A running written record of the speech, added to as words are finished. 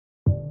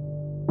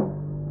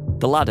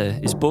The Ladder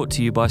is brought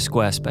to you by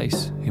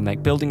Squarespace, who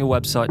make building a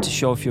website to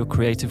show off your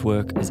creative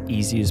work as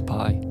easy as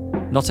pie.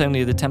 Not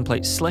only are the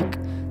templates slick,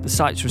 the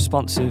site's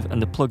responsive and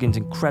the plugins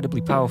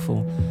incredibly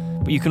powerful,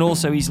 but you can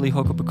also easily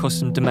hook up a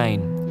custom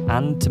domain.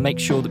 And to make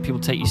sure that people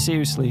take you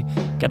seriously,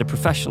 get a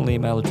professional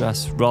email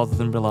address rather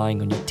than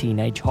relying on your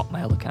teenage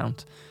Hotmail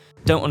account.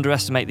 Don't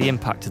underestimate the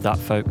impact of that,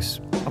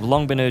 folks. I've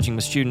long been urging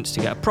my students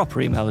to get a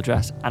proper email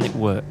address, and it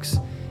works.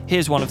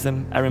 Here's one of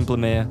them, Erin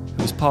Blamere,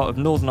 who is part of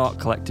Northern Art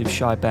Collective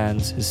Shy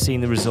Bairns, has seen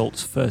the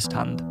results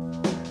firsthand.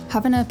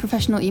 Having a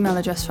professional email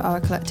address for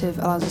our collective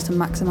allows us to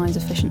maximise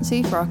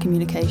efficiency for our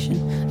communication.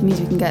 It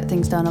means we can get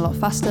things done a lot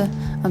faster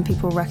and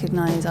people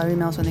recognise our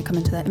emails when they come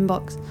into their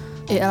inbox.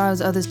 It allows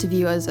others to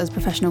view us as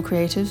professional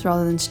creatives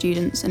rather than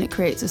students, and it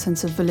creates a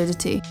sense of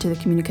validity to the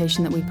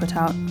communication that we put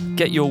out.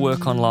 Get your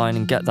work online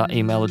and get that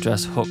email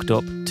address hooked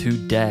up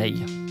today.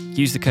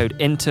 Use the code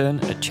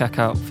INTERN at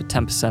checkout for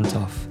 10%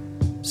 off.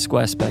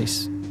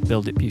 Squarespace,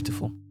 build it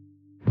beautiful.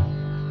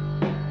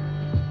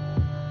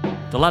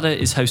 The Ladder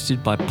is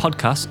hosted by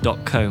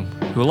Podcast.co,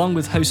 who along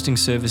with hosting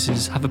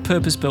services have a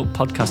purpose-built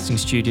podcasting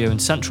studio in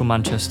central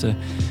Manchester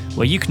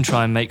where you can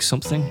try and make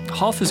something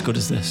half as good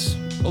as this,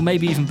 or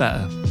maybe even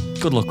better.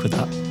 Good luck with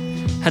that.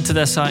 Head to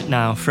their site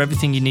now for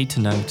everything you need to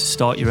know to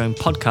start your own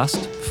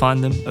podcast.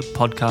 Find them at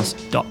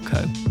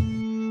podcast.co.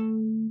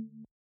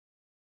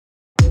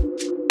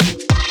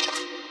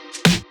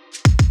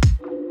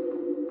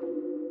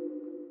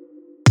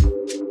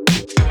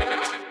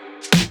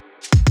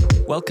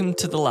 Welcome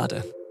to The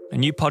Ladder, a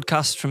new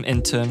podcast from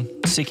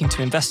Intern, seeking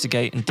to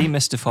investigate and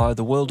demystify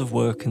the world of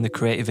work in the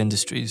creative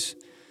industries.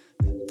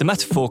 The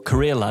metaphor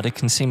career ladder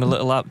can seem a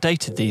little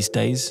outdated these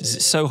days, as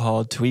it's so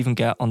hard to even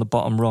get on the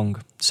bottom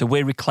rung. So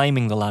we're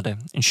reclaiming the ladder,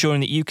 ensuring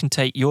that you can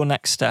take your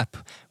next step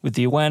with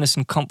the awareness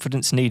and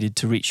confidence needed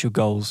to reach your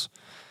goals.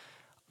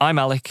 I'm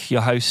Alec,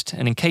 your host,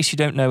 and in case you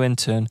don't know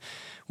Intern,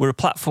 we're a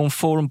platform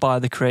for and by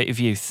the creative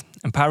youth,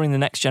 empowering the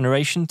next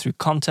generation through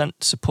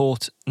content,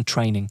 support and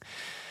training.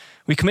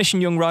 We commission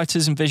young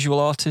writers and visual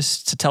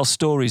artists to tell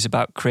stories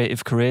about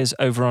creative careers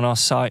over on our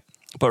site,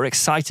 but we're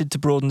excited to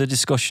broaden the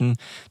discussion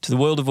to the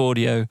world of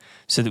audio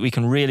so that we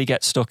can really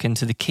get stuck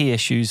into the key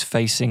issues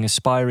facing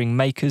aspiring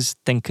makers,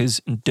 thinkers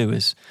and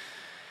doers.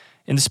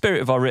 In the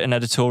spirit of our written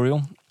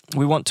editorial,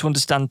 we want to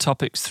understand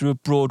topics through a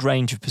broad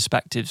range of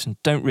perspectives and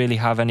don't really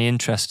have any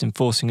interest in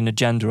forcing an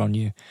agenda on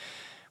you.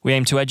 We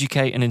aim to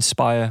educate and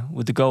inspire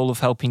with the goal of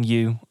helping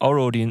you, our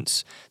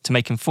audience, to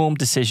make informed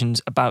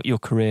decisions about your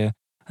career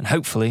and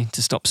hopefully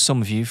to stop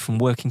some of you from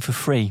working for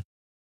free.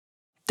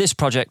 This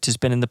project has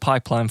been in the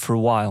pipeline for a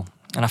while,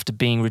 and after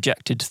being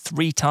rejected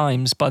 3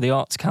 times by the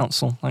Arts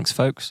Council, thanks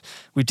folks,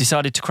 we've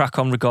decided to crack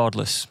on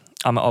regardless.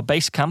 I'm at our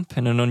base camp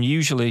in an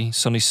unusually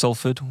sunny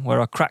Salford,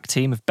 where our crack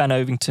team of Ben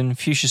Ovington,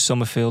 Fuchsia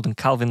Summerfield and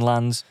Calvin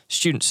Lands,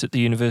 students at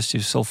the University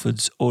of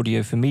Salford's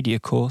Audio for Media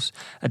course,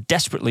 are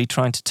desperately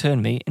trying to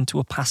turn me into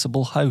a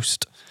passable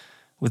host.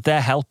 With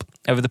their help,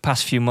 over the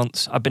past few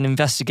months, I've been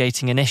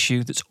investigating an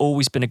issue that's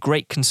always been a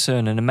great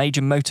concern and a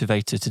major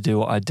motivator to do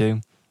what I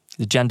do,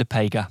 the gender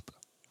pay gap.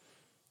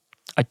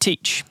 I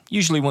teach,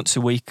 usually once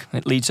a week,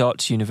 at Leeds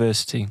Arts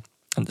University.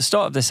 At the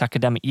start of this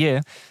academic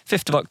year,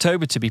 5th of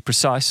October to be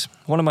precise,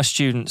 one of my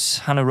students,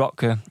 Hannah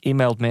Rotker,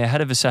 emailed me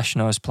ahead of a session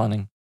I was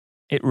planning.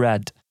 It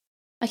read,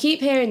 I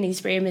keep hearing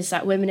these rumours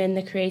that women in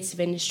the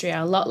creative industry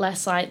are a lot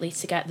less likely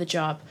to get the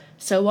job,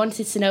 so I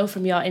wanted to know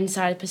from your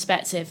insider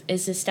perspective,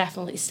 is this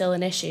definitely still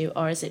an issue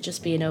or is it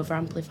just being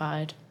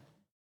over-amplified?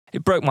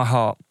 It broke my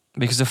heart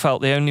because I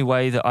felt the only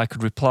way that I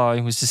could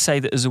reply was to say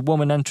that as a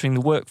woman entering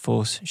the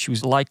workforce, she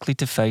was likely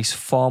to face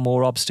far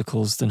more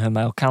obstacles than her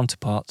male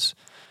counterparts.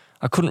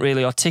 I couldn't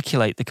really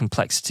articulate the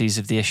complexities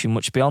of the issue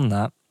much beyond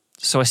that,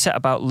 so I set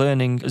about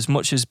learning as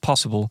much as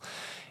possible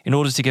in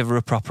order to give her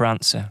a proper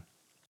answer.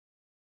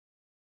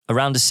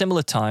 Around a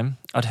similar time,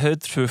 I'd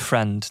heard through a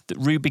friend that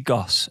Ruby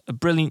Goss, a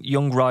brilliant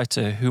young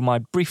writer whom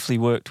I'd briefly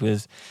worked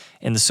with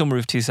in the summer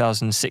of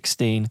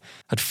 2016,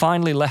 had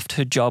finally left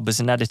her job as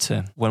an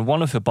editor when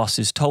one of her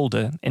bosses told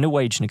her in a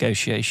wage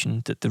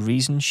negotiation that the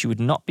reason she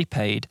would not be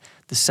paid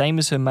the same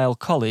as her male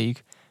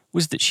colleague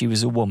was that she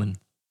was a woman.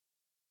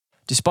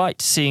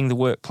 Despite seeing the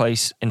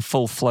workplace in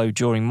full flow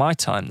during my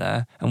time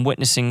there and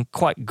witnessing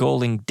quite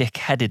galling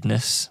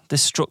dick-headedness,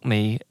 this struck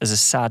me as a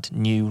sad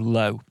new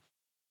low.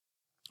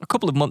 A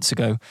couple of months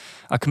ago,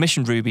 I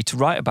commissioned Ruby to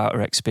write about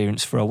her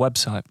experience for our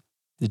website.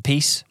 The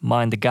piece,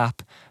 Mind the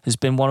Gap, has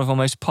been one of our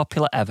most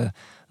popular ever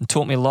and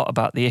taught me a lot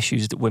about the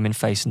issues that women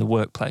face in the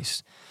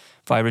workplace.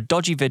 Via a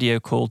dodgy video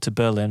call to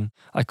Berlin,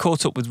 I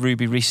caught up with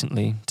Ruby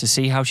recently to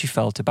see how she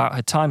felt about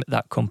her time at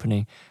that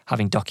company,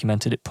 having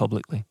documented it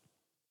publicly.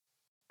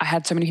 I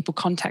had so many people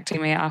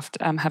contacting me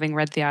after having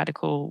read the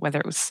article, whether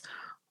it was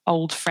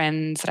old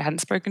friends that I hadn't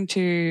spoken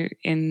to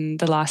in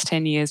the last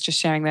 10 years, just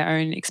sharing their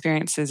own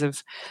experiences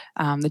of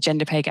the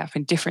gender pay gap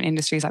in different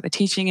industries like the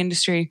teaching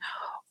industry,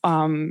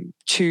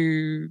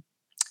 to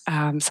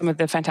some of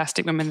the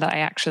fantastic women that I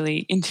actually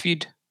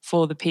interviewed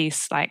for the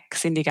piece, like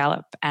Cindy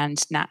Gallop and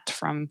Nat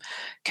from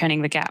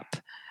Kerning the Gap.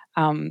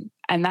 And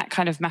that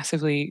kind of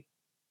massively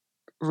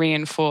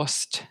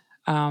reinforced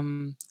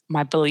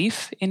my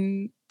belief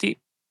in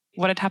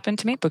what had happened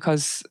to me,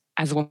 because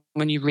as a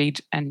woman, you read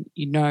and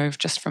you know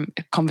just from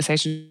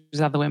conversations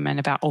with other women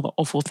about all the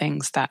awful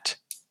things that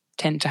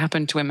tend to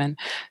happen to women.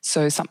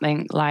 So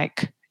something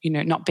like,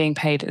 not being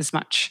paid as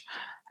much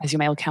as your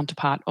male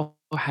counterpart, or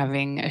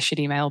having a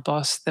shitty male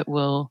boss that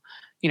will,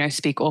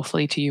 speak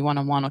awfully to you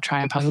one-on-one or try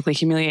and publicly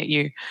humiliate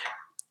you.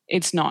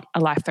 It's not a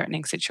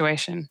life-threatening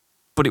situation.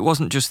 But it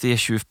wasn't just the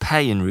issue of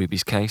pay in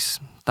Ruby's case.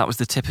 That was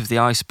the tip of the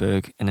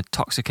iceberg in a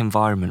toxic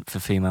environment for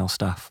female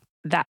staff.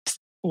 That's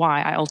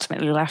why I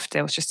ultimately left.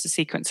 There was just a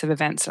sequence of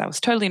events that I was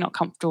totally not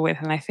comfortable with.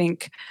 And I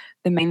think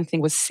the main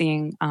thing was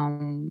seeing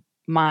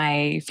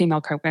my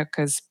female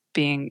co-workers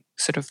being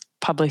sort of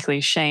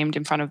publicly shamed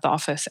in front of the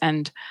office.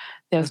 And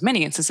there was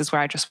many instances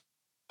where I just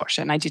watched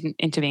it and I didn't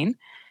intervene.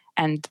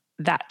 And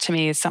that to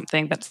me is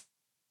something that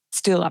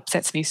still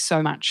upsets me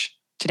so much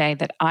today,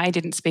 that I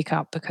didn't speak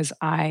up because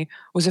I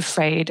was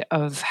afraid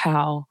of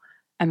how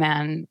a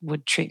man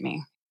would treat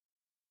me.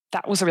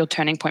 That was a real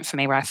turning point for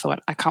me, where I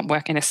thought, I can't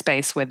work in a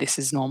space where this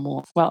is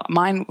normal. Well,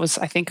 mine was,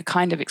 I think, a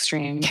kind of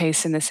extreme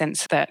case in the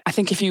sense that I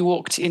think if you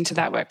walked into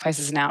that workplace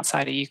as an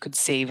outsider, you could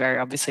see very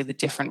obviously the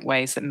different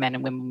ways that men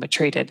and women were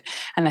treated.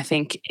 And I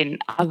think in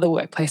other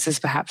workplaces,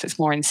 perhaps it's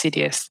more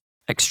insidious.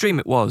 Extreme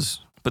it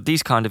was, but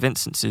these kind of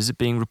instances are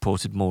being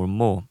reported more and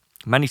more.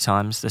 Many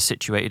times they're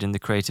situated in the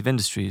creative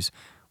industries,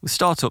 with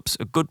startups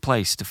a good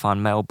place to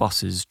find male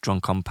bosses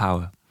drunk on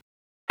power.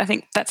 I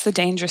think that's the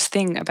dangerous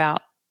thing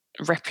about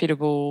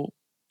reputable,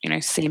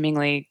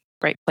 seemingly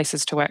great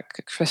places to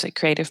work, especially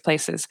creative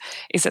places,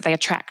 is that they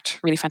attract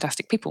really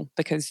fantastic people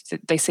because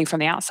they see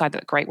from the outside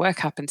that great work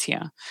happens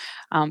here.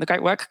 The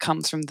great work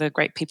comes from the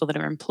great people that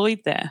are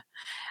employed there.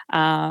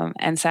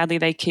 And sadly,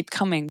 they keep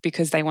coming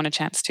because they want a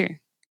chance too.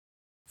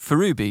 For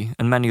Ruby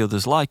and many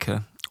others like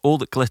her, all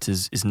that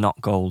glitters is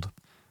not gold.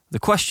 The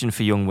question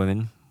for young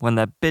women, when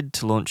their bid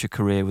to launch a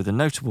career with a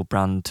notable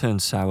brand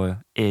turns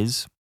sour,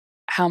 is,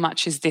 how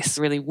much is this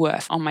really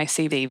worth on my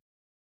CV?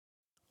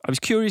 I was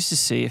curious to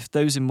see if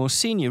those in more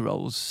senior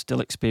roles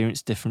still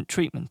experience different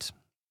treatment.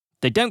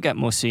 They don't get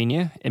more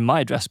senior, in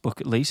my address book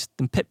at least,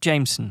 than Pip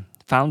Jameson,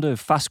 founder of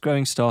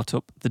fast-growing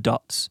startup The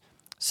Dots.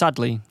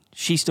 Sadly,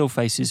 she still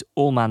faces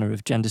all manner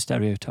of gender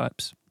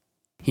stereotypes.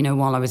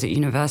 While I was at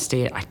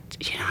university, I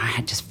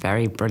had just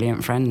very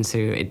brilliant friends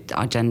who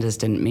our genders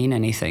didn't mean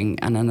anything.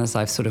 And then as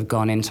I've sort of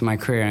gone into my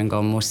career and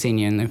gone more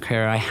senior in the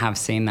career, I have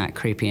seen that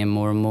creeping in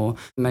more and more.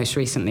 Most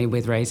recently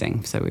with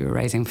raising. So we were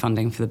raising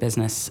funding for the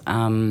business.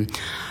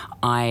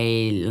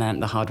 I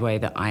learnt the hard way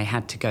that I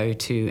had to go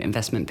to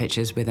investment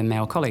pitches with a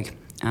male colleague.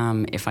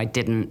 If I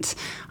didn't,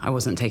 I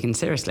wasn't taken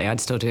seriously.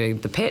 I'd still do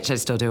the pitch. I'd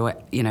still do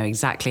it,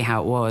 exactly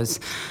how it was.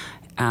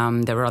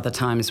 There were other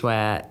times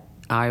where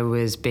I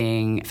was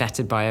being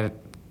vetted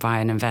by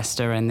an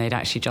investor and they'd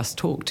actually just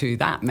talked to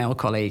that male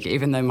colleague,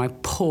 even though my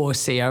poor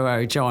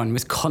COO, John,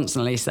 was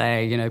constantly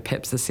saying,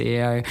 Pip's the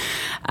CEO.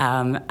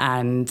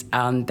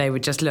 And they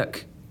would just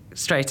look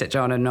straight at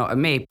John and not at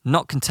me.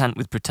 Not content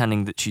with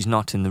pretending that she's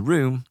not in the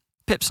room,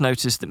 Pip's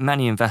noticed that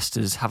many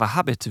investors have a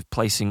habit of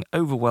placing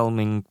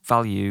overwhelming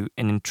value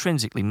in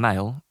intrinsically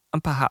male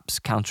and perhaps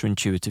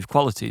counterintuitive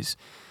qualities,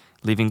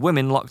 leaving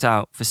women locked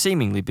out for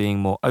seemingly being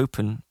more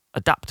open,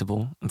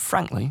 adaptable, and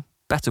frankly,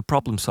 better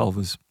problem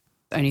solvers.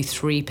 Only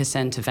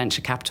 3% of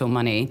venture capital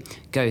money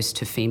goes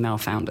to female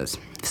founders,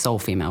 sole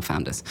female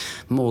founders.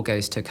 More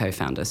goes to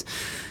co-founders.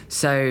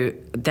 So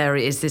there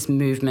is this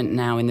movement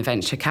now in the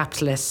venture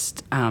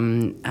capitalist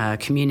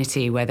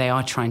community where they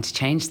are trying to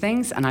change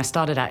things. And I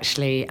started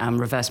actually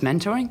reverse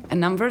mentoring a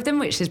number of them,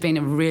 which has been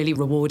a really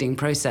rewarding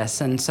process.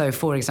 And so,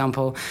 for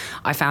example,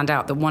 I found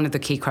out that one of the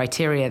key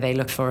criteria they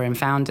look for in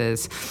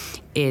founders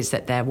is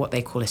that they're what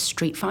they call a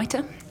street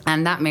fighter.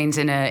 And that means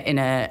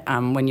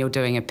when you're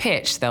doing a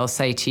pitch, they'll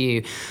say to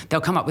you,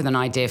 they'll come up with an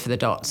idea for the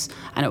Dots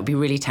and it'll be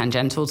really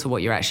tangential to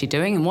what you're actually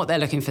doing. And what they're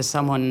looking for,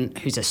 someone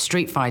who's a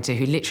street fighter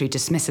who literally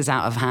dismisses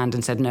out of hand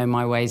and said, no,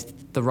 my way's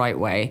the right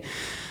way.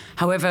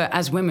 However,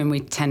 as women, we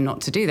tend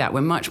not to do that.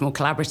 We're much more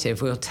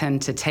collaborative. We'll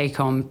tend to take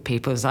on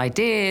people's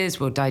ideas,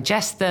 we'll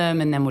digest them,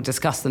 and then we'll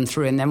discuss them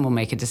through, and then we'll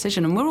make a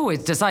decision. And we're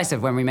always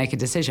decisive when we make a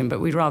decision, but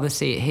we'd rather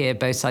see it here,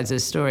 both sides of the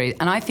story.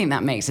 And I think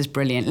that makes us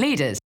brilliant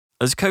leaders.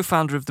 As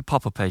co-founder of the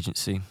Pop-Up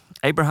Agency,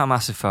 Abraham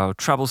Asifau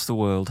travels the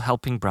world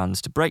helping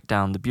brands to break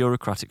down the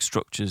bureaucratic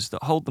structures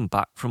that hold them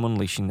back from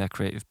unleashing their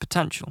creative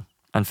potential.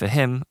 And for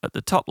him, at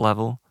the top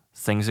level,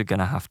 things are going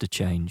to have to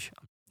change.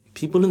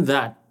 People in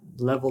that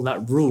level,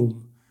 that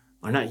room,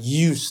 are not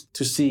used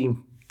to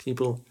seeing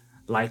people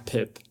like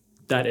Pip.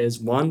 That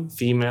is, one,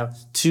 female,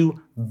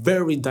 two,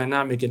 very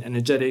dynamic and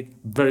energetic,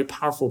 very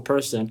powerful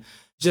person.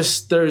 Just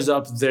stirs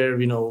up their,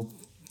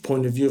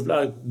 point of view of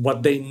like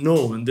what they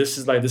know. And this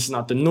is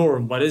not the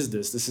norm. What is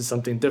this? This is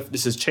something different.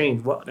 This has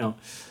changed. What now?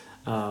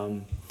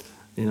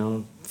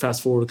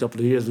 Fast forward a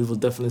couple of years, we will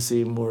definitely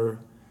see more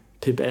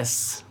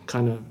Pip-esque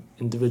kind of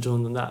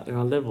individual in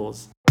our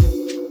levels.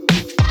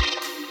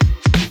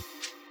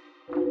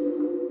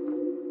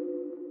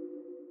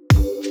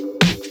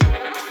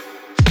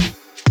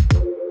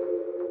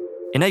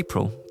 In In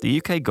April,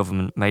 the UK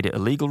government made it a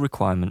legal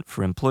requirement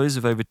for employers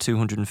of over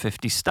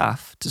 250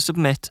 staff to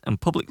submit and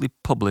publicly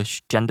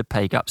publish gender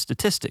pay gap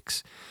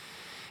statistics.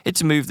 It's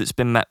a move that's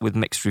been met with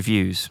mixed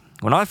reviews.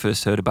 When I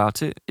first heard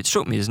about it, it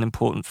struck me as an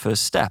important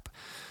first step.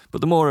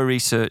 But the more I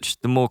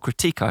researched, the more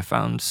critique I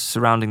found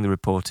surrounding the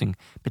reporting,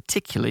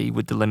 particularly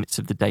with the limits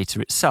of the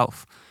data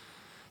itself.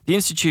 The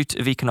Institute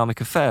of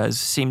Economic Affairs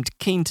seemed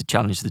keen to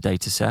challenge the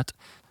dataset,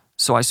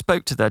 so I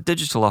spoke to their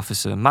digital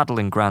officer,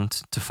 Madeline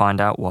Grant, to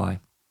find out why.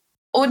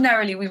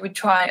 Ordinarily,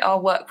 our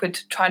work would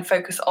try and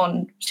focus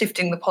on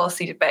shifting the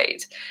policy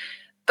debate.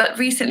 But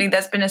recently,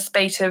 there's been a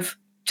spate of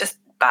just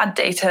bad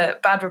data,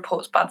 bad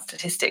reports, bad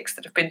statistics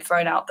that have been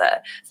thrown out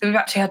there. So we've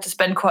actually had to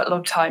spend quite a lot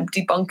of time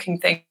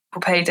debunking things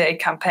for payday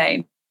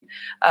campaign.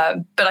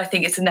 But I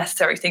think it's a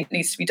necessary thing that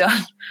needs to be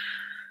done.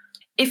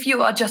 If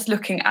you are just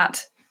looking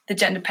at the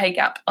gender pay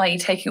gap, i.e.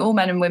 taking all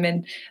men and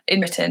women in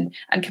Britain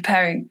and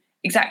comparing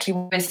exactly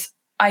with,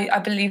 I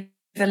believe,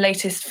 the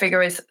latest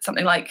figure is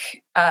something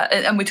like,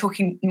 and we're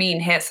talking mean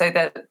here, so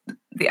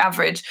the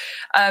average,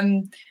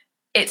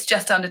 it's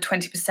just under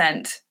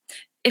 20%.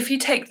 If you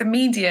take the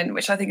median,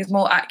 which I think is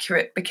more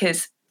accurate,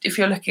 because if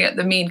you're looking at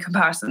the mean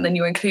comparison, then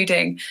you're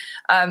including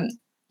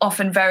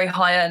often very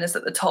high earners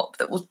at the top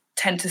that will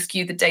tend to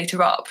skew the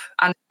data up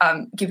and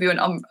give you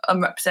an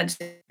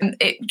unrepresentative.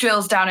 It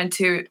drills down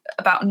into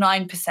about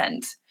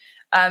 9%.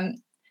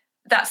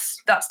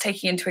 That's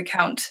taking into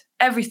account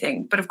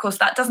everything. But of course,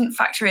 that doesn't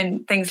factor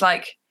in things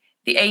like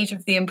the age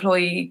of the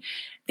employee,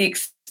 the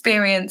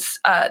experience,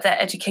 their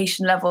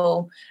education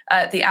level,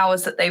 the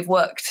hours that they've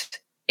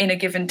worked in a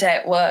given day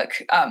at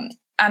work,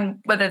 and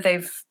whether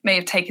may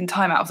have taken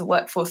time out of the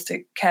workforce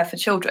to care for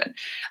children.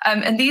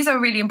 And these are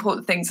really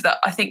important things that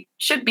I think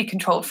should be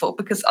controlled for,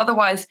 because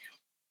otherwise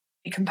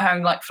you're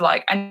comparing like for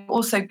like, and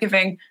also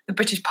giving the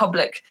British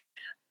public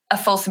a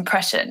false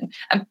impression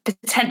and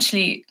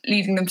potentially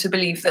leading them to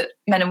believe that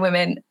men and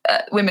women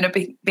are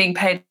being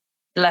paid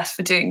less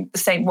for doing the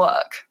same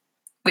work,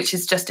 which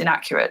is just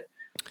inaccurate.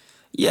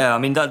 Yeah, I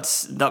mean,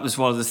 that was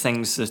one of the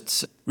things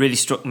that really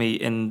struck me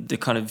in the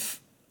kind of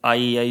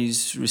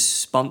IEA's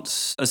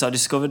response as I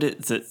discovered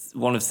it, that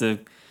one of the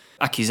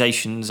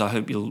accusations, I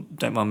hope you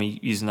don't mind me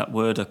using that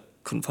word, I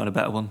couldn't find a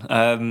better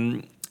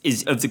one,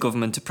 is of the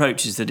government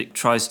approach is that it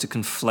tries to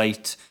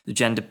conflate the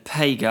gender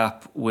pay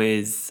gap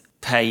with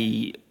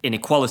pay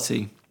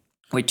inequality,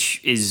 which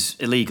is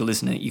illegal,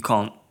 isn't it? You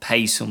can't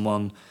pay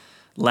someone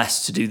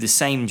less to do the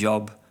same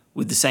job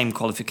with the same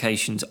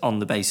qualifications on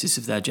the basis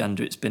of their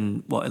gender. It's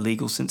been,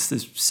 illegal since the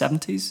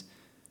 70s?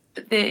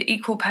 The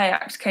Equal Pay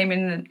Act came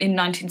in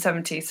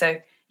 1970. So,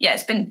 yeah,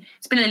 it's been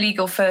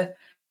illegal for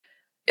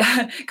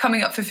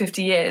coming up for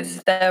 50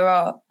 years. There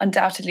are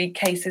undoubtedly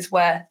cases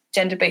where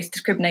gender-based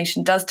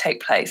discrimination does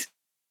take place.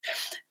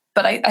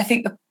 But I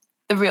think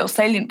the real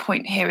salient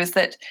point here is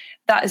that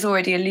is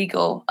already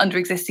illegal under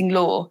existing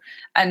law.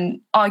 And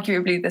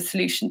arguably the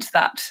solution to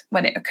that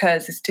when it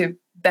occurs is to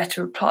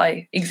better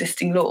apply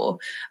existing law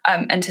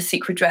and to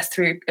seek redress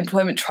through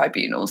employment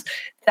tribunals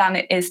than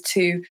it is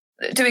to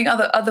doing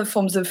other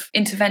forms of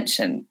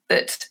intervention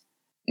that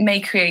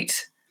may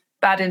create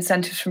bad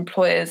incentives for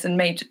employers and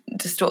may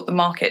distort the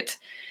market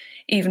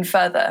even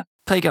further.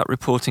 Pay gap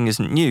reporting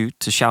isn't new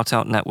to Shout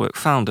Out Network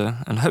founder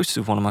and host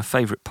of one of my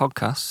favourite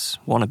podcasts,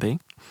 Wannabe,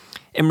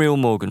 Imriel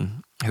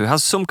Morgan, who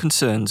has some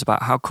concerns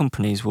about how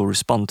companies will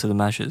respond to the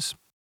measures.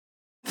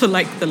 For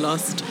like the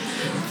last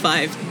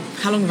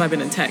how long have I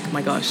been in tech?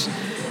 My gosh.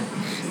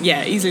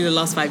 Yeah, easily the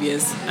last 5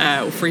 years,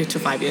 or 3 to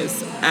 5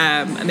 years.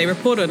 And they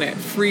report on it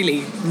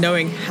freely,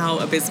 knowing how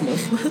abysmal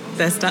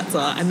their stats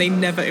are, and they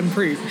never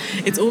improve.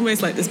 It's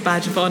almost like this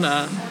badge of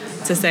honour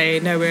to say,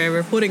 no, we're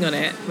reporting on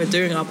it, we're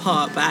doing our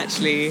part, but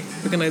actually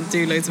we're going to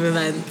do loads of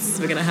events,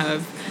 we're going to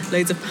have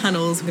loads of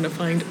panels, we're going to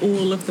find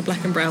all of the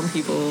black and brown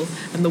people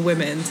and the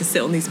women to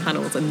sit on these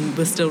panels, and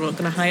we're still not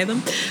going to hire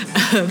them.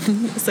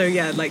 So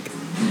yeah,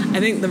 I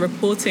think the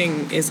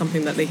reporting is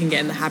something that they can get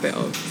in the habit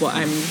of. What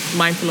I'm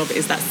mindful of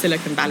is that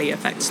Silicon Valley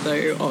effect,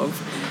 though,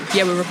 of,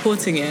 yeah, we're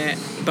reporting it,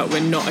 but we're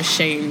not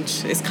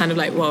ashamed. It's kind of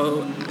like,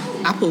 well,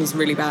 Apple's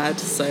really bad,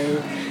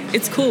 so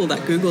it's cool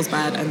that Google's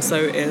bad, and so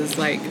is,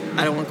 I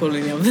don't want to call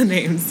any other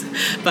names,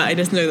 but I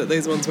just know that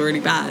those ones were really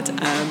bad.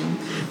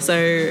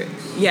 So,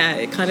 yeah,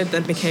 it kind of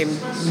then became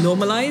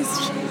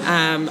normalised,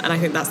 and I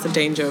think that's the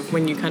danger of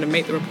when you kind of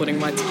make the reporting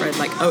widespread,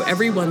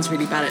 everyone's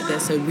really bad at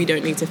this, so we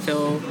don't need to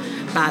feel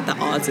bad that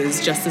ours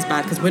is just as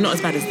bad, because we're not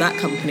as bad as that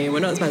company, we're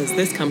not as bad as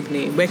this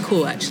company, we're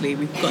cool actually,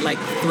 we've got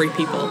 3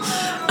 people.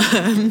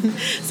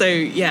 So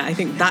yeah, I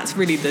think that's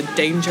really the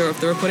danger of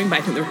the reporting, but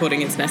I think the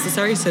reporting is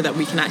necessary so that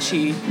we can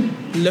actually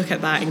look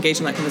at that, engage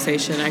in that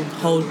conversation and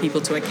hold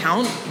people to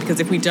account, because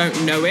if we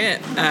don't know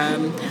it,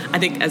 I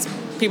think as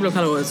people of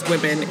colour, as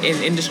women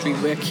in industry,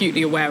 we're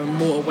acutely aware and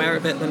more aware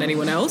of it than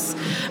anyone else.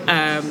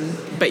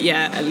 But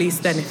yeah, at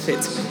least then if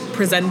it's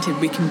presented,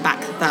 we can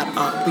back that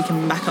up. We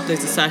can back up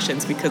those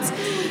assertions, because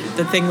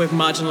the thing with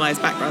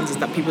marginalised backgrounds is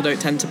that people don't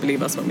tend to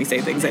believe us when we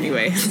say things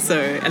anyway. So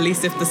at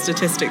least if the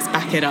statistics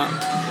back it up,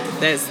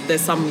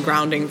 there's some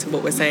grounding to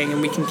what we're saying,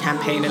 and we can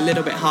campaign a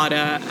little bit harder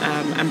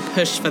and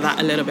push for that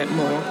a little bit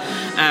more.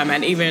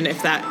 And even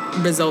if that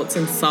results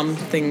in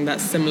something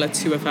that's similar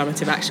to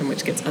affirmative action,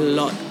 which gets a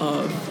lot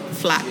of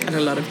flack and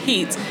a lot of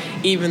heat,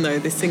 even though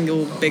the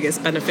single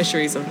biggest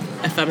beneficiaries of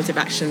affirmative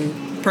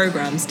action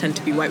programs tend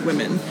to be white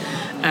women,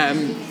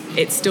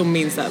 it still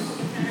means that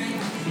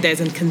there's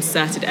a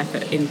concerted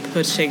effort in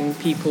pushing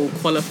people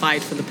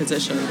qualified for the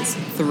positions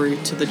through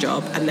to the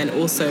job, and then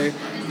also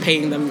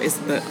paying them is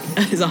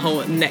a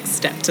whole next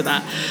step to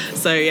that.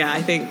 So yeah,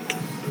 I think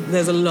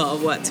there's a lot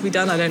of work to be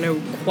done. I don't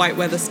know quite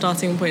where the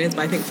starting point is,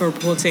 but I think for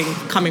reporting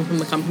coming from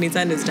the company's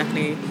end is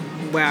definitely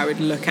where I would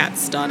look at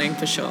starting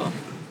for sure.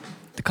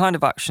 The kind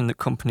of action that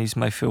companies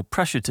may feel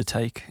pressured to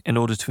take in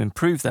order to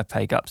improve their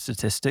pay gap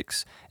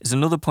statistics is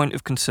another point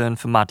of concern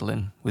for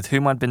Madeline, with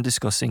whom I'd been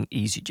discussing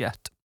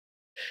EasyJet.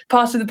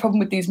 Part of the problem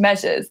with these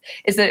measures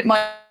is that it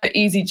might be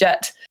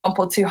EasyJet, for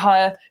example, to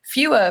hire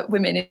fewer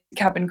women in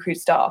cabin crew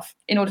staff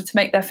in order to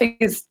make their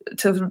figures,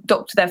 to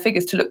doctor their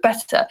figures to look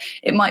better.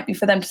 It might be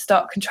for them to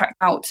start contract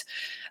out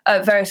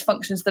various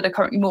functions that are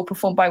currently more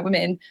performed by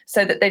women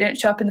so that they don't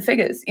show up in the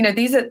figures. You know,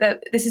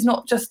 this is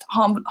not just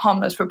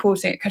harmless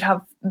reporting. It could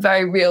have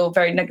very real,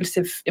 very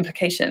negative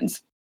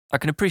implications. I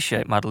can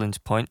appreciate Madeline's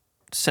point.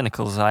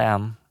 Cynical as I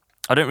am,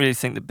 I don't really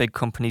think that big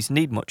companies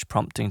need much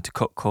prompting to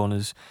cut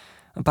corners,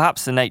 and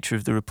perhaps the nature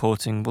of the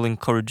reporting will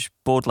encourage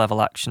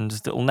board-level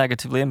actions that will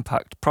negatively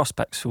impact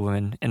prospects for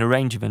women in a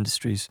range of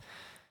industries.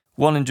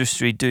 One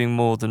industry doing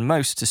more than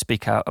most to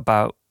speak out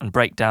about and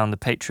break down the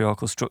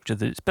patriarchal structure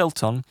that it's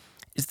built on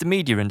is the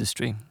media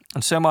industry,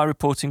 and so my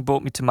reporting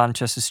brought me to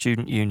Manchester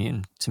Student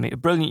Union to meet a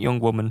brilliant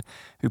young woman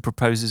who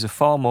proposes a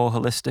far more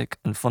holistic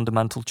and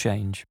fundamental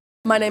change.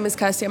 My name is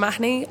Kirsty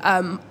O'Mahony.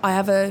 I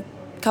have a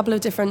couple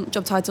of different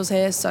job titles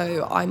here.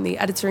 So I'm the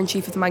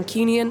editor-in-chief of the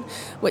Mancunian,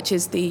 which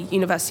is the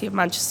University of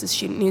Manchester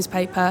student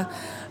newspaper.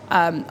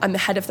 I'm the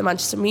head of the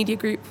Manchester Media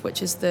Group,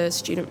 which is the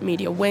student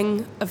media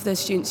wing of the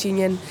Students'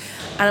 Union.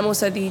 And I'm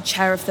also the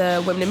chair of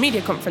the Women in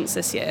Media Conference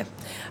this year.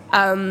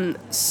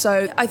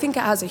 So I think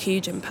it has a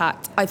huge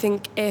impact. I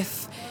think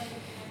if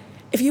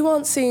you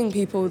aren't seeing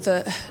people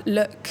that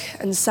look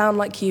and sound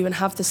like you and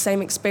have the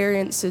same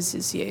experiences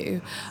as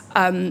you,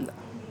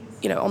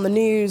 on the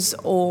news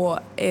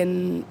or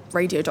in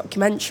radio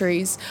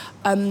documentaries,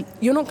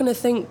 you're not going to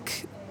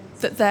think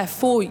that they're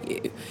for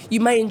you.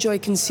 You may enjoy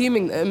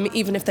consuming them,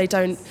 even if they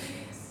don't,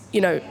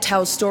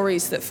 tell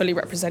stories that fully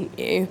represent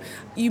you.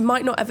 You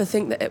might not ever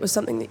think that it was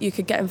something that you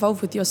could get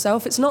involved with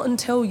yourself. It's not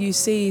until you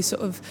see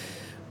sort of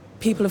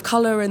people of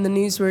colour in the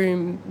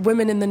newsroom,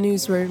 women in the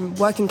newsroom,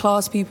 working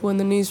class people in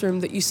the newsroom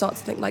that you start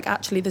to think, like,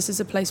 actually this is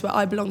a place where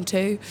I belong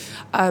to,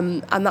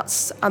 and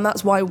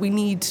that's why we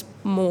need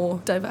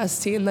more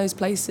diversity in those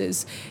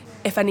places,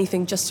 if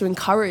anything, just to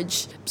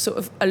encourage sort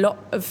of a lot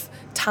of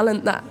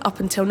talent that up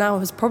until now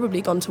has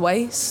probably gone to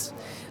waste.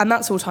 And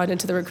that's all tied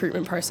into the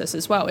recruitment process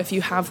as well. If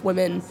you have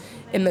women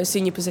in those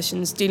senior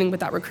positions dealing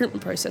with that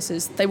recruitment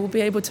processes, they will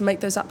be able to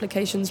make those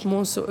applications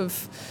more sort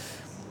of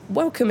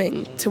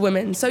welcoming to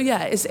women. So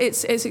yeah, it's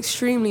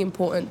extremely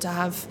important to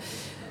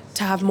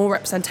have more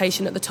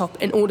representation at the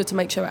top in order to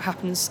make sure it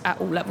happens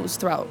at all levels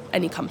throughout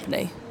any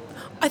company.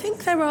 I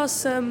think there are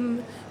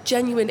some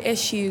genuine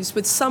issues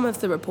with some of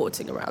the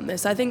reporting around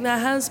this. I think there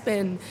has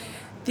been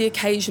the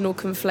occasional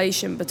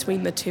conflation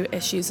between the two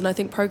issues, and I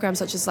think programmes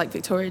such as like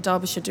Victoria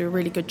Derbyshire do a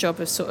really good job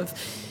of sort of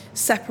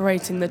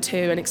separating the two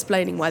and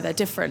explaining why they're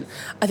different.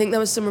 I think there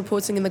was some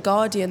reporting in The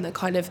Guardian that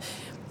kind of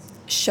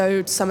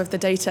showed some of the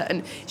data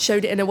and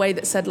showed it in a way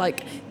that said,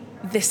 like,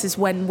 this is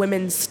when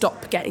women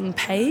stop getting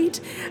paid.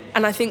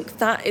 And I think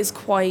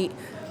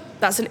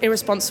that's an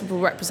irresponsible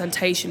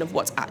representation of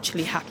what's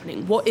actually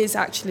happening. What is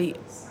actually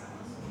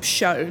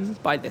shown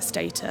by this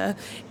data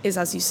is,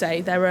 as you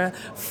say, there are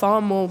far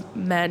more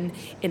men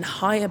in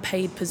higher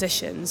paid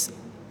positions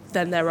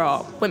than there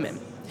are women.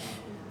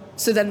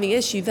 So then the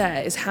issue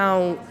there is,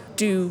 how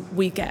do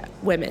we get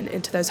women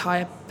into those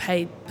higher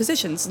paid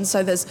positions? And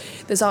so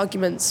there's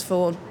arguments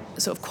for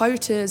sort of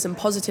quotas and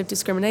positive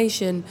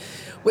discrimination,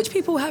 which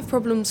people have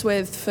problems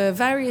with for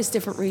various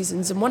different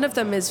reasons. And one of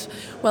them is,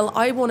 well,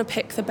 I want to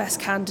pick the best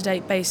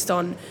candidate based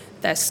on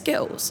their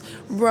skills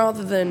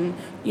rather than,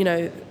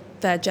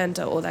 their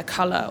gender or their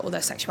colour or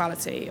their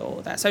sexuality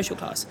or their social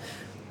class.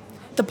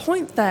 The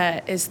point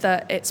there is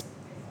that it's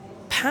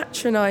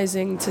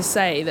patronising to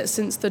say that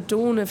since the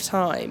dawn of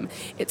time,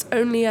 it's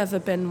only ever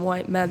been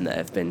white men that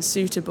have been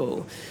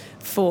suitable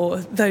for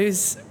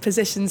those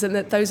positions, and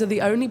that those are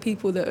the only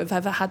people that have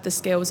ever had the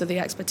skills or the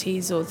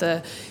expertise or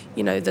the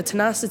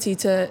tenacity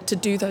to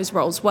do those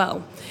roles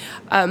well.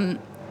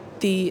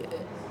 The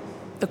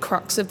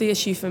crux of the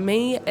issue for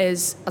me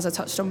is, as I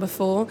touched on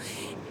before,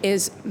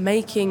 is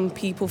making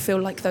people feel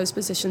like those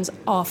positions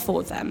are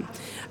for them.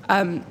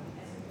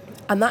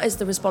 And that is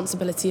the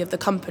responsibility of the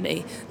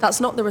company. That's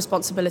not the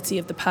responsibility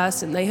of the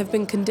person. They have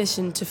been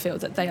conditioned to feel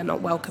that they are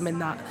not welcome in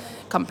that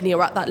company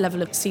or at that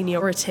level of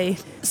seniority.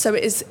 So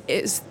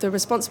it's the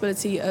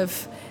responsibility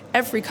of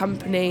every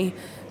company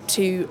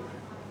to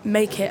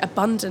make it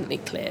abundantly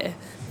clear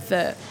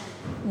that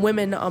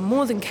women are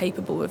more than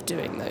capable of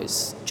doing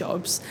those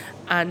jobs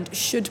and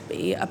should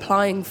be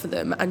applying for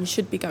them and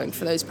should be going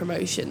for those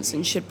promotions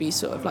and should be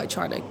sort of like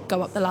trying to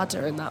go up the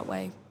ladder in that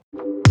way.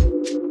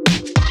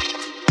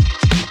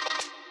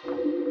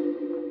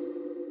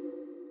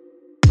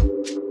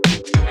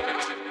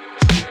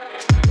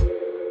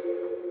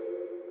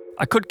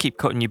 I could keep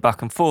cutting you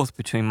back and forth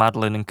between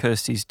Madeline and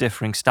Kirsty's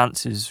differing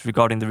stances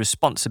regarding the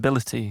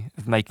responsibility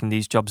of making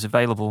these jobs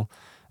available,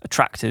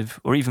 attractive,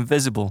 or even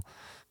visible,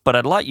 but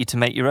I'd like you to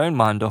make your own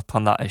mind up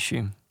on that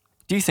issue.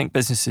 Do you think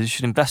businesses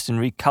should invest in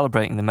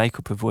recalibrating the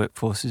makeup of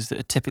workforces that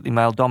are typically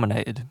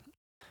male-dominated?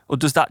 Or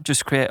does that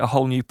just create a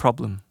whole new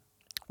problem?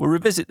 We'll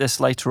revisit this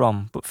later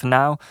on, but for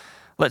now,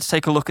 let's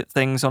take a look at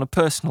things on a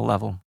personal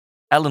level.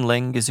 Ellen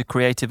Ling is a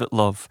creative at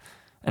Love,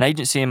 an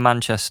agency in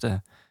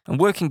Manchester, and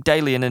working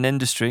daily in an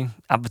industry,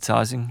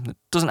 advertising, that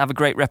doesn't have a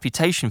great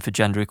reputation for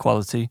gender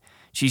equality,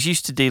 she's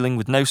used to dealing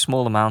with no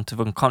small amount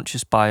of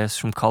unconscious bias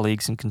from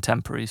colleagues and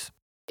contemporaries.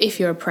 If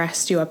you're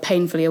oppressed, you are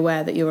painfully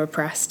aware that you're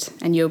oppressed,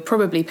 and you're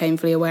probably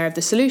painfully aware of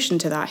the solution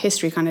to that.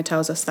 History kind of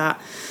tells us that.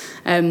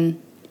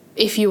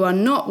 If you are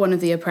not one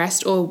of the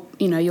oppressed, or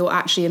you're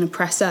actually an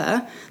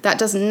oppressor, that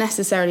doesn't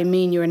necessarily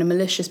mean you're in a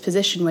malicious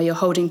position where you're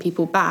holding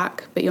people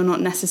back, but you're not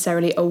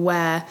necessarily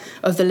aware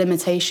of the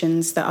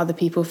limitations that other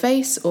people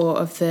face or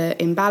of the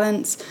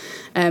imbalance.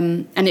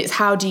 And it's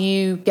how do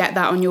you get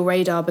that on your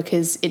radar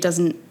because it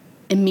doesn't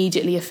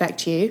immediately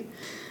affect you.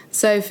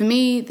 So for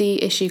me,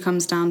 the issue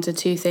comes down to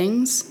two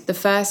things. The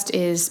first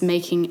is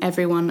making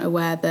everyone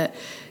aware that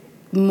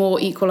more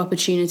equal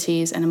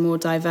opportunities and a more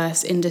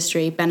diverse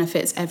industry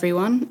benefits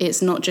everyone.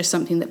 It's not just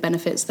something that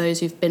benefits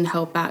those who've been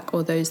held back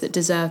or those that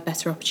deserve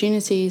better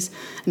opportunities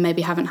and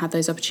maybe haven't had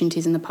those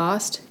opportunities in the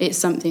past. It's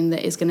something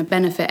that is going to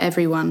benefit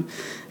everyone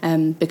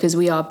because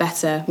we are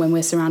better when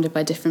we're surrounded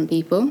by different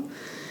people.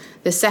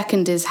 The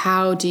second is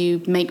how do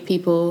you make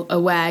people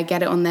aware,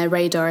 get it on their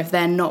radar if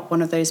they're not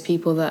one of those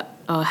people that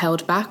are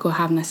held back or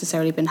have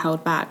necessarily been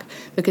held back.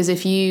 Because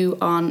if you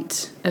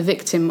aren't a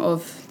victim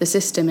of the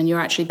system and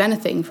you're actually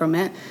benefiting from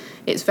it,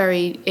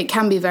 it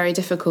can be very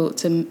difficult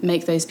to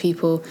make those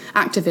people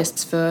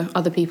activists for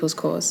other people's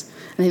cause.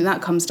 I think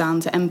that comes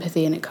down to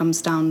empathy, and it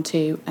comes down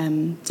to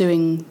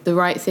doing the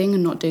right thing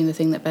and not doing the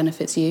thing that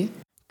benefits you.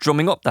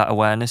 Drumming up that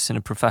awareness in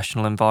a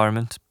professional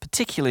environment,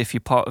 particularly if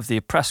you're part of the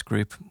oppressed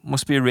group,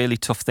 must be a really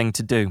tough thing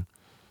to do.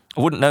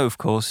 I wouldn't know, of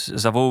course,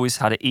 as I've always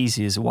had it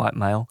easy as a white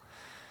male.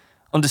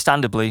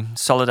 Understandably,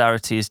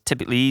 solidarity is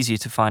typically easier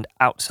to find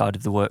outside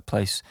of the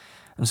workplace,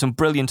 and some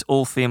brilliant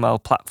all-female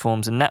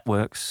platforms and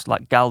networks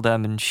like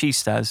Galdem and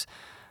SheStays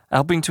are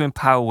helping to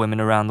empower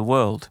women around the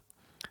world.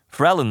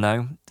 For Ellen,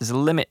 though, there's a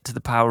limit to the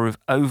power of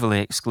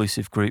overly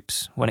exclusive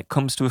groups when it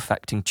comes to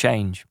affecting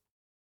change.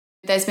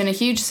 There's been a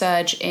huge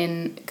surge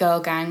in girl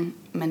gang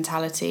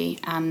mentality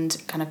and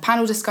kind of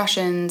panel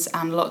discussions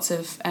and lots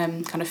of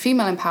kind of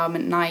female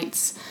empowerment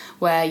nights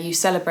where you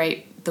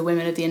celebrate the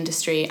women of the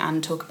industry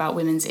and talk about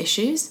women's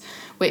issues,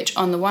 which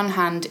on the one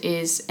hand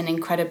is an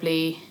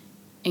incredibly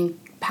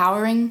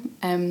empowering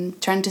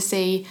trend to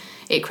see.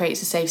 It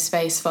creates a safe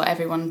space for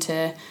everyone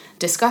to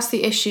discuss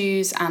the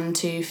issues and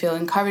to feel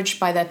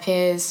encouraged by their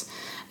peers.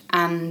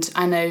 And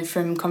I know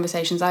from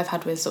conversations I've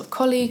had with sort of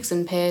colleagues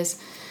and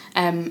peers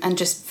and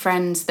just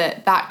friends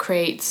that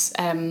creates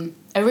a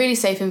really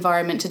safe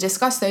environment to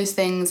discuss those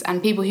things,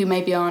 and people who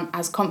maybe aren't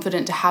as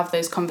confident to have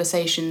those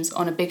conversations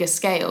on a bigger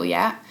scale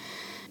yet,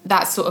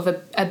 that's sort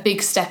of a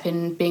big step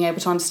in being able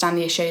to understand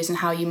the issues and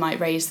how you might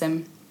raise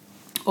them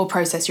or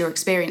process your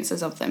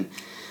experiences of them.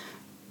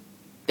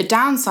 The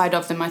downside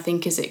of them, I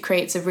think, is it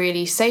creates a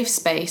really safe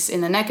space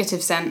in the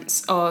negative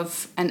sense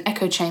of an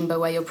echo chamber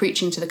where you're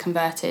preaching to the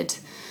converted.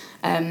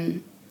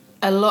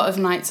 A lot of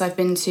nights I've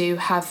been to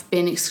have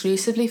been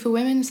exclusively for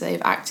women, so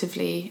they've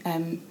actively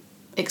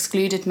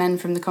excluded men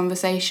from the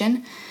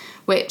conversation,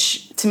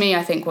 which to me,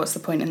 I think, what's the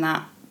point in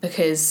that?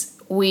 Because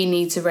we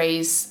need to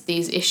raise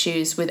these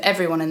issues with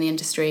everyone in the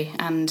industry,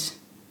 and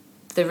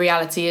the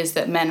reality is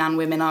that men and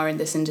women are in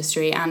this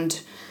industry,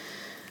 and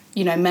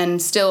men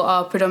still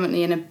are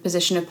predominantly in a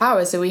position of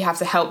power, so we have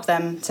to help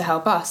them to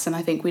help us, and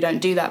I think we don't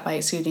do that by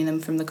excluding them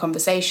from the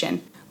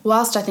conversation.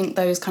 Whilst I think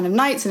those kind of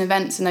nights and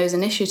events and those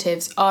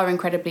initiatives are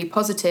incredibly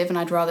positive, and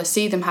I'd rather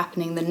see them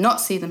happening than not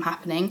see them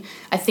happening,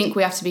 I think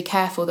we have to be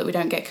careful that we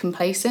don't get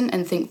complacent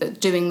and think that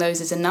doing those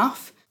is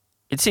enough.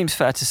 It seems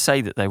fair to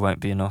say that they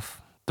won't be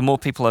enough. The more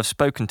people I've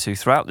spoken to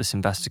throughout this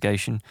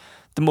investigation,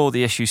 the more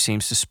the issue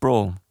seems to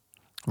sprawl.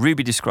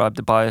 Ruby described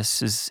the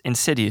bias as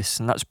insidious,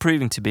 and that's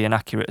proving to be an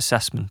accurate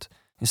assessment.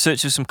 In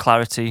search of some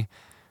clarity,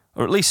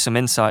 or at least some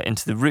insight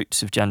into the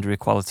roots of gender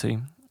equality,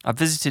 I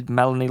visited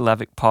Melanie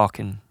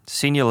Levick-Parkin,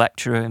 Senior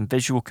Lecturer in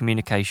Visual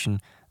Communication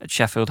at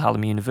Sheffield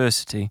Hallam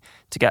University,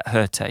 to get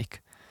her take.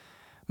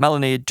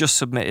 Melanie had just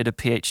submitted a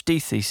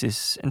PhD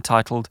thesis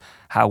entitled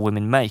How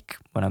Women Make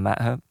when I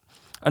met her,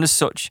 and as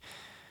such,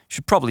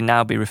 should probably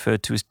now be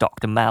referred to as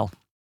Dr. Mel.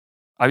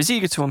 I was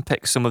eager to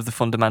unpick some of the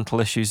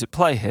fundamental issues at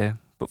play here,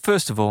 but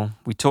first of all,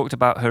 we talked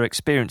about her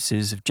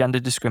experiences of gender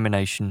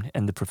discrimination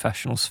in the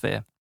professional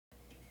sphere.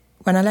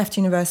 When I left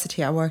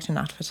university, I worked in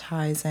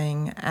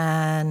advertising,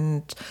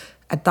 and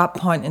at that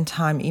point in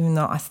time, even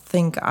though I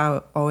think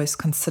I always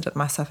considered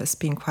myself as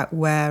being quite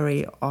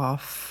wary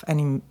of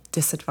any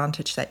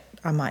disadvantage that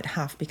I might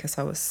have because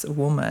I was a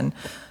woman,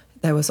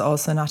 there was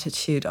also an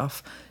attitude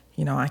of,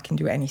 you know, I can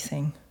do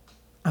anything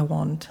I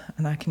want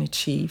and I can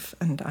achieve,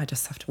 and I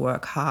just have to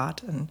work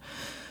hard. And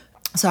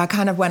so I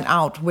kind of went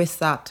out with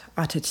that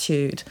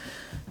attitude.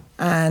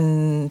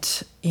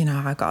 And, you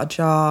know, I got a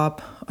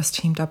job, I was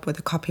teamed up with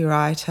a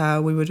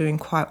copywriter, we were doing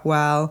quite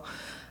well.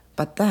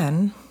 But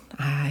then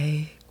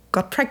I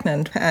got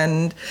pregnant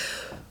and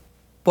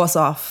was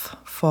off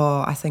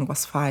for, I think,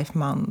 was 5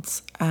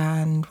 months.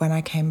 And when I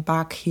came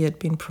back, he had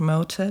been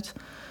promoted,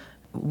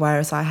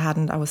 whereas I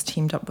hadn't. I was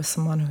teamed up with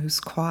someone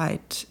who's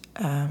quite,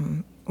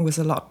 was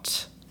a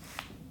lot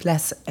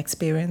less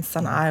experienced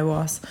than I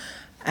was.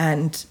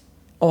 And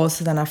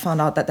also then I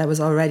found out that there was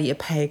already a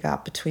pay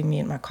gap between me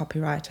and my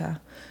copywriter,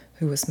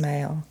 who was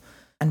male.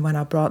 And when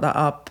I brought that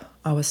up,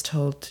 I was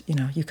told, you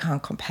know, you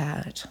can't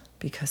compare it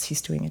because he's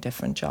doing a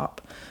different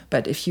job.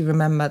 But if you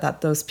remember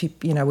that those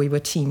people, you know, we were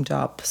teamed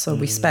up, so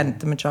we spent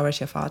the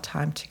majority of our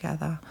time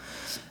together.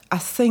 I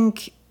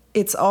think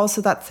it's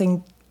also that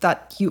thing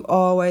that you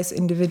always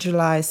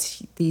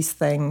individualize these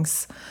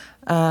things.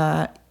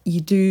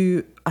 You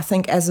do, I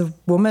think as a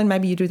woman,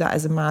 maybe you do that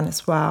as a man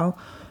as well,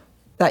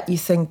 that you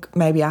think,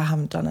 maybe I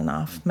haven't done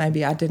enough,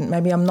 maybe I didn't,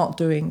 maybe I'm not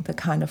doing the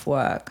kind of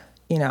work,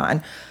 you know.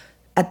 And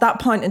at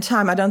that point in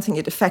time, I don't think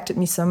it affected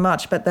me so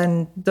much, but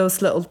then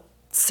those little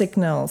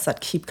signals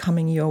that keep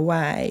coming your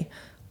way,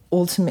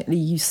 ultimately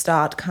you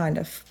start kind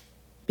of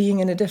being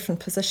in a different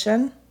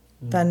position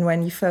than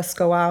when you first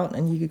go out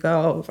and you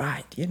go, oh,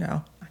 right, you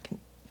know,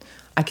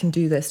 I can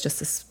do this just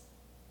as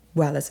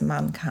well as a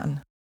man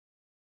can.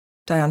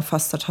 Diane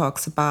Foster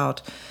talks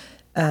about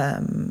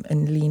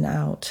in Lean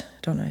Out, I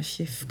don't know if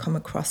you've come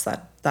across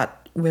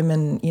that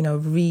women, you know,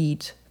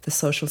 read the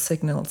social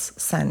signals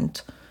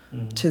sent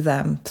to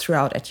them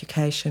throughout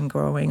education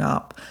growing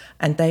up,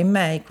 and they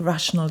make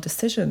rational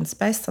decisions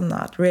based on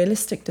that,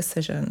 realistic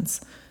decisions,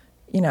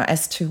 you know,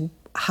 as to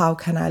how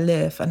can I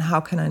live and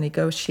how can I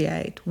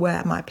negotiate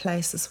where my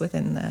place is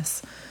within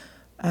this.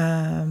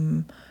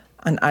 And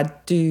I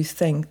do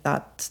think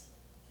that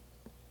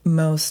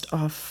most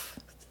of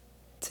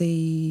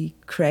the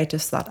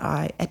creatives that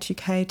I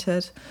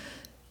educated,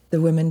 the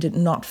women did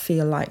not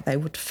feel like they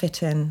would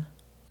fit in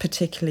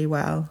particularly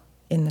well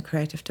in the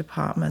creative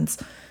departments.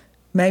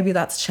 Maybe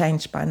that's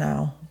changed by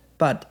now,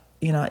 but,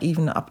 you know,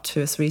 even up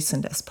to as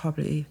recent as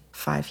probably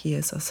 5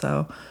 years or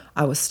so,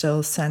 we were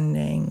still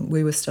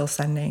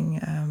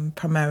sending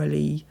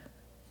primarily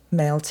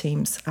male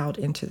teams out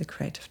into the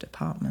creative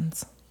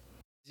departments.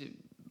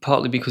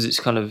 Partly because it's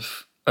kind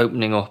of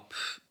opening up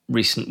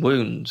recent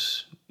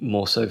wounds,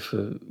 more so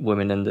for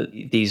women, and that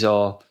these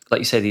are, like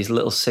you say, these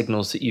little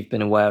signals that you've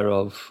been aware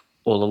of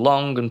all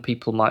along, and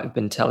people might have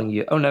been telling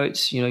you, oh no,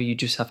 it's, you know, you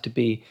just have to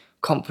be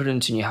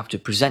confident and you have to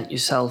present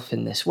yourself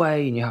in this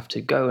way and you have to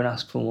go and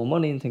ask for more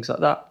money and things like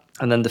that.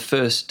 And then the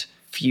first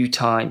few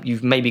times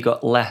you've maybe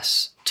got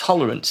less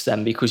tolerance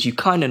then because you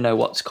kind of know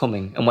what's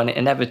coming, and when it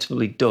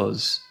inevitably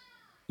does,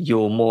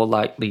 you're more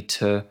likely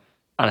to,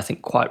 and I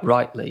think quite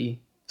rightly,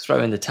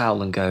 throw in the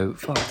towel and go,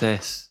 fuck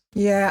this.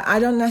 Yeah, I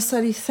don't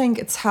necessarily think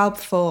it's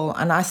helpful.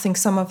 And I think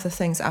some of the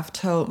things I've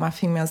told my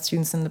female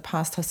students in the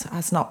past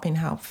has not been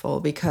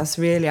helpful, because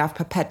really I've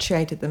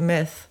perpetuated the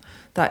myth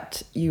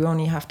that you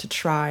only have to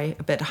try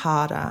a bit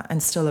harder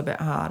and still a bit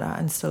harder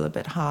and still a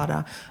bit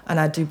harder. And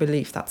I do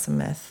believe that's a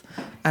myth.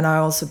 And I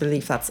also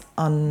believe that's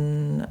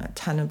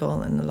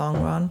untenable in the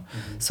long run.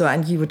 So,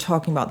 and you were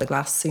talking about the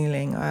glass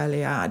ceiling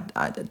earlier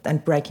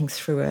and breaking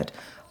through it.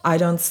 I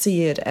don't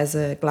see it as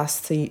a glass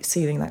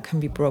ceiling that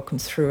can be broken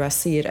through. I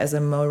see it as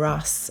a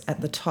morass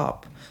at the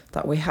top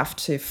that we have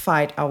to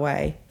fight our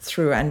way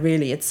through. And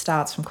really, it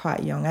starts from quite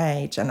a young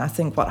age. And I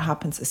think what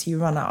happens is you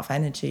run out of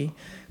energy,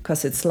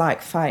 because it's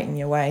like fighting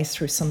your way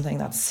through something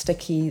that's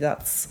sticky,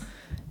 that's,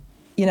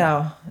 you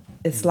know,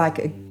 it's like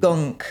a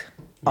gunk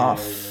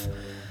of,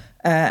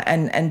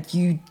 and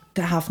you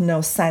have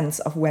no sense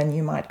of when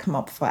you might come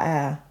up for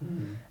air.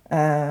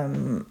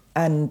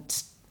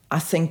 And I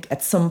think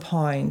at some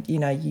point, you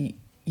know, you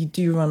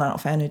do run out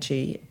of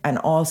energy. And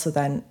also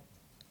then,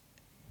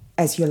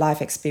 as your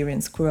life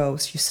experience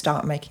grows, you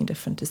start making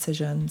different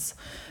decisions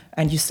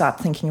and you start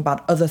thinking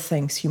about other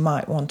things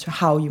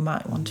how you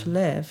might want to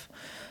live.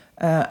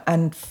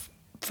 And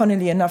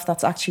funnily enough,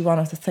 that's actually one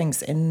of the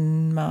things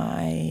in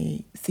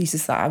my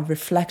thesis that I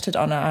reflected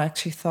on. I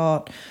actually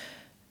thought,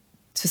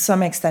 to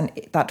some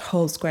extent, that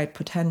holds great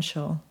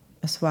potential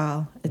as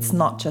well. It's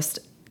not just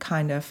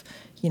kind of,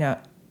 you know,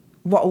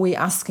 what are we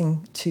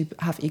asking to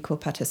have equal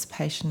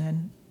participation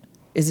in?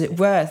 Is it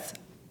worth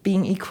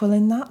being equal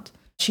in that?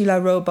 Sheila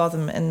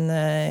Rowbotham in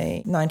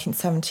the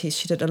 1970s,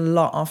 she did a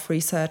lot of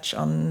research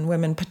on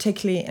women,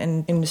 particularly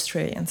in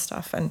industry and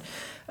stuff. And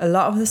a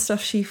lot of the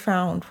stuff she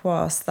found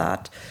was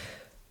that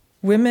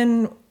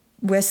women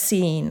were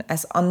seen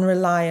as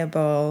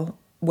unreliable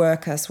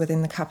workers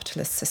within the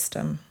capitalist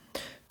system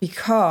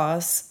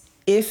because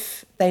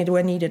if they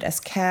were needed as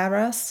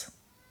carers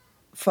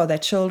for their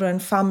children,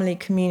 family,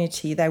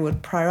 community, they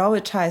would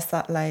prioritize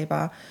that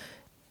labour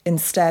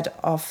instead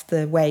of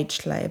the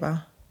waged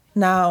labour.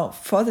 Now,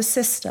 for the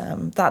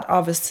system, that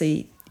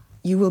obviously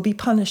you will be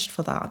punished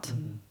for that.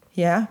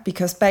 Yeah,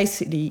 because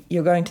basically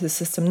you're going to the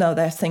system, no,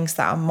 there are things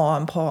that are more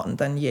important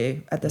than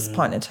you at this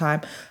point in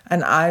time,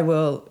 and I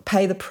will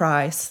pay the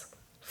price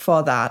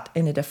for that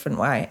in a different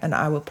way, and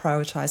I will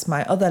prioritise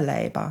my other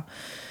labour.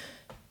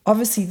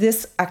 Obviously,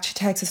 this actually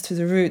takes us to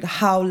the root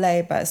how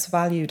labour is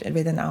valued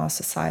within our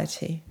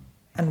society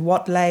and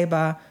what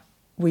labour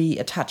we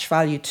attach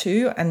value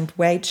to, and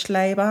waged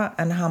labour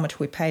and how much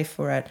we pay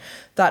for it.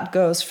 That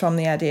goes from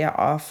the idea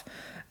of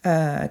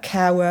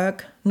care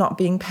work not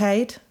being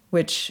paid,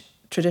 which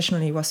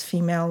traditionally was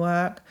female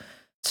work,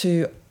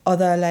 to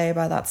other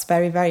labour that's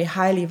very, very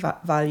highly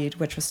valued,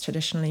 which was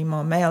traditionally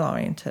more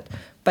male-oriented.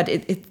 But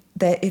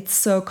it's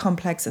so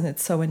complex and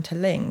it's so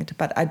interlinked.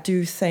 But I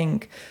do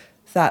think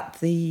that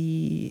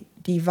the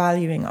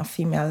devaluing of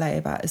female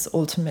labour is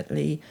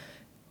ultimately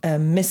a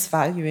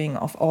misvaluing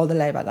of all the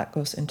labour that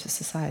goes into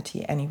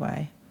society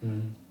anyway.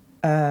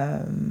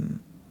 I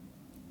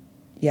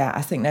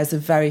think there's a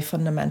very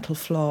fundamental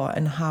flaw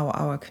in how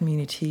our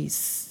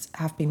communities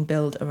have been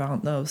built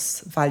around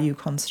those value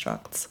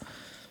constructs.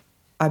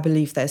 I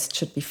believe there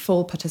should be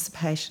full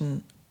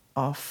participation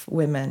of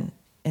women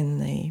in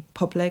the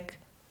public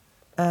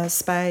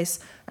space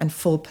and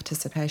full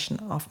participation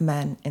of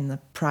men in the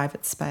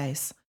private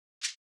space.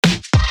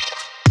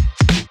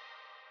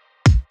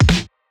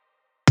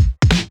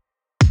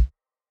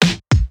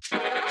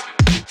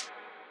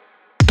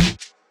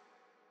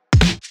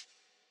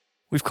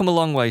 We've come a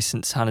long way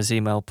since Hannah's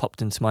email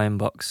popped into my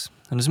inbox,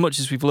 and as much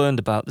as we've learned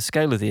about the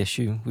scale of the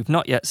issue, we've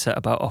not yet set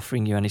about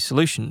offering you any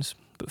solutions,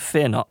 but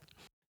fear not.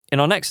 In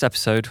our next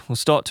episode, we'll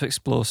start to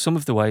explore some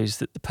of the ways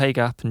that the pay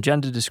gap and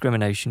gender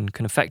discrimination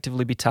can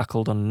effectively be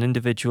tackled on an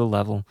individual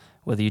level,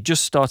 whether you're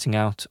just starting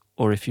out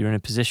or if you're in a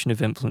position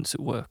of influence at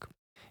work.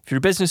 If you're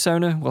a business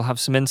owner, we'll have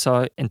some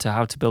insight into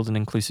how to build an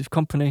inclusive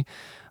company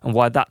and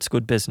why that's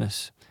good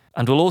business.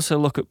 And we'll also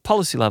look at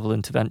policy-level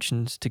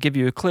interventions to give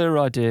you a clearer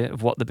idea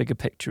of what the bigger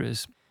picture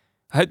is.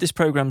 I hope this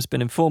programme's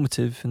been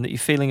informative and that you're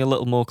feeling a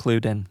little more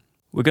clued in.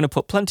 We're going to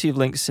put plenty of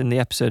links in the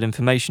episode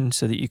information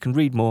so that you can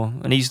read more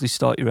and easily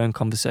start your own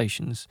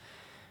conversations.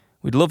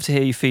 We'd love to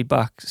hear your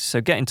feedback, so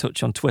get in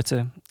touch on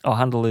Twitter. Our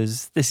handle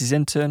is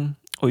thisisintern,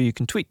 or you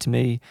can tweet to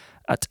me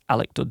at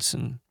Alec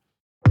Dudson.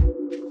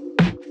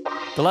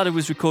 The Ladder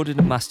was recorded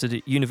and mastered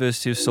at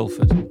University of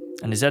Salford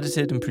and is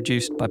edited and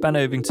produced by Ben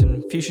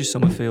Ovington, Fuchsia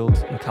Summerfield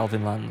and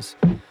Calvin Lands.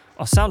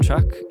 Our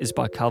soundtrack is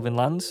by Calvin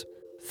Lands.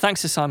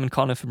 Thanks to Simon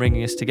Connor for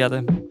bringing us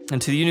together,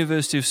 and to the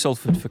University of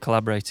Salford for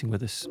collaborating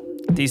with us.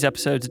 These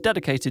episodes are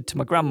dedicated to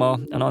my grandma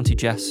and Auntie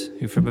Jess,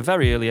 who from a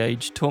very early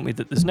age taught me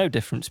that there's no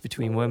difference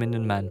between women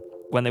and men,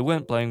 when they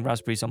weren't blowing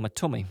raspberries on my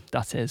tummy,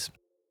 that is.